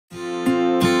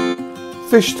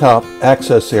fish top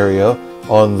access area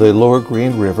on the Lower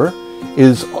Green River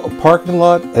is a parking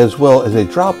lot as well as a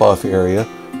drop-off area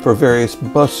for various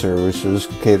bus services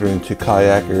catering to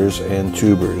kayakers and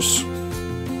tubers.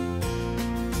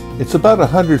 It's about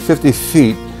 150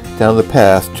 feet down the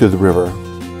path to the river.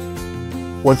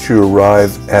 Once you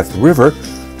arrive at the river,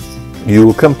 you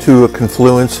will come to a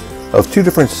confluence of two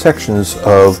different sections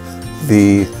of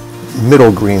the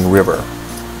Middle Green River.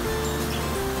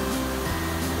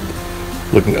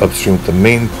 Looking upstream at the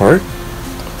main part,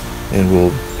 and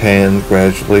we'll pan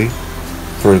gradually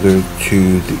further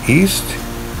to the east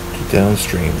to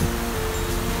downstream.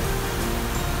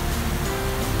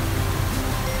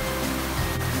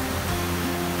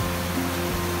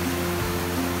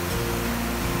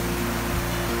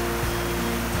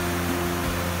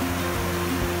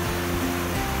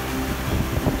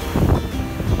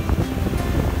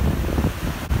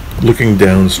 Looking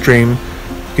downstream,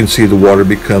 you can see the water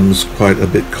becomes quite a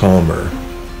bit calmer.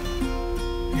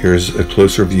 Here's a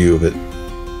closer view of it.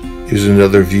 Here's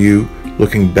another view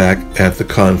looking back at the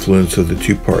confluence of the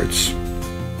two parts.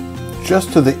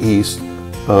 Just to the east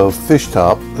of Fish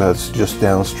Top, that's just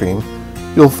downstream,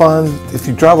 you'll find, if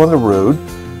you drive on the road,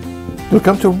 you'll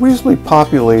come to a reasonably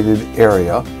populated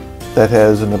area that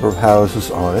has a number of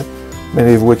houses on it,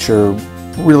 many of which are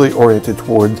really oriented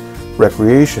toward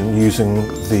recreation using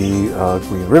the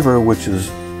Green River, which is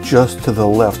just to the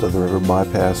left of the river,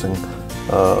 bypassing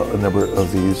a number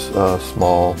of these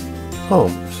small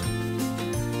homes.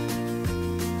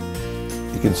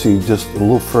 You can see just a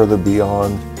little further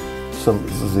beyond some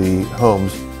of the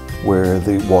homes where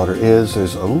the water is,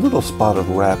 there's a little spot of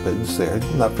rapids there,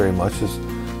 not very much, just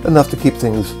enough to keep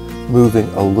things moving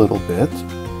a little bit.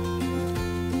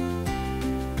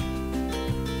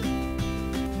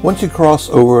 Once you cross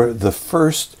over the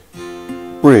first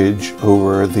bridge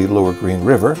over the Lower Green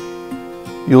River,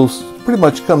 you'll pretty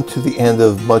much come to the end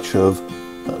of much of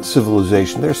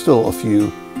civilization. There's still a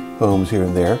few homes here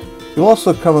and there. You'll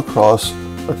also come across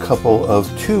a couple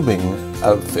of tubing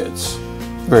outfits,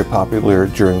 very popular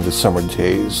during the summer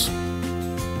days.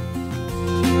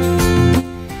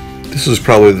 This is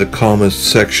probably the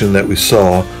calmest section that we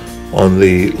saw on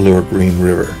the Lower Green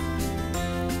River.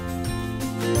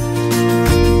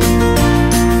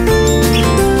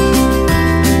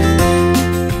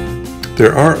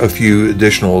 There are a few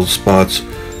additional spots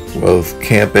of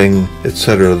camping,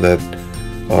 etc. that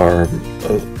are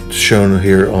shown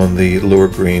here on the Lower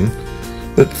Green,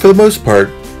 but for the most part,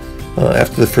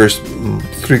 after the first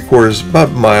 3/4, about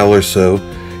a mile or so,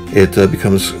 it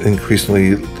becomes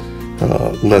increasingly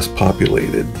less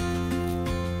populated.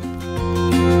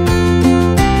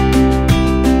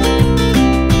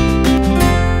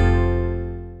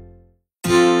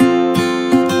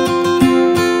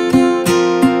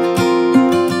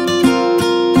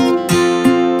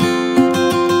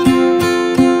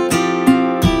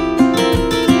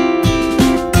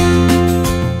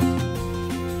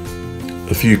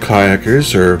 A few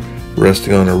kayakers are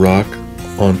resting on a rock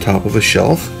on top of a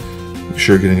shelf. I'm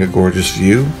sure getting a gorgeous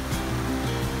view.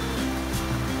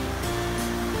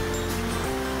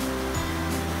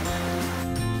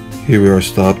 Here we are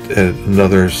stopped at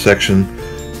another section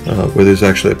where there's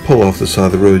actually a pull off the side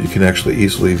of the road. You can actually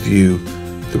easily view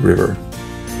the river.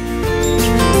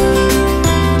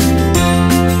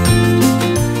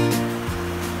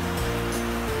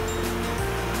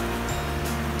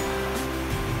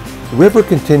 The river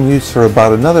continues for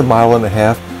about another 1.5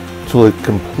 miles till it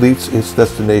completes its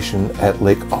destination at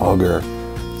Lake Auger.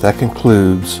 That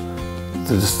concludes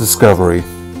this discovery.